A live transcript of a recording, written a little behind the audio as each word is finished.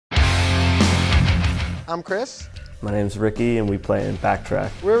I'm Chris. My name's Ricky and we play in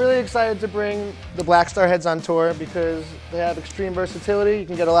Backtrack. We're really excited to bring the Blackstar heads on tour because they have extreme versatility. You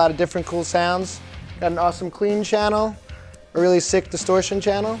can get a lot of different cool sounds. Got an awesome clean channel, a really sick distortion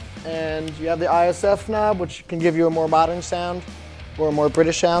channel, and you have the ISF knob, which can give you a more modern sound or a more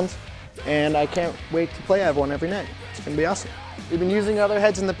British sound. And I can't wait to play. I have one every night. It's gonna be awesome. We've been using other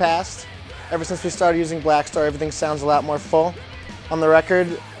heads in the past. Ever since we started using Blackstar, everything sounds a lot more full. On the record,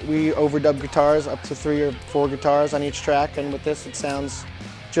 we overdub guitars up to 3 or 4 guitars on each track, and with this it sounds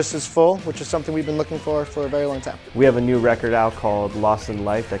just as full, which is something we've been looking for a very long time. We have a new record out called Lost in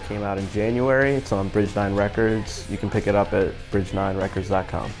Life that came out in January. It's on Bridge 9 Records. You can pick it up at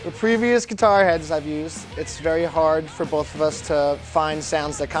bridge9records.com. The previous guitar heads I've used, it's very hard for both of us to find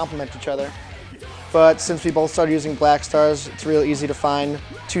sounds that complement each other. But since we both started using Blackstars, it's real easy to find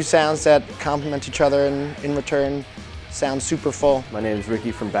 2 sounds that complement each other and in return sound super full. My name is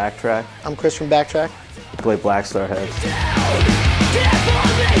Ricky from Backtrack. I'm Chris from Backtrack. We play Blackstar heads.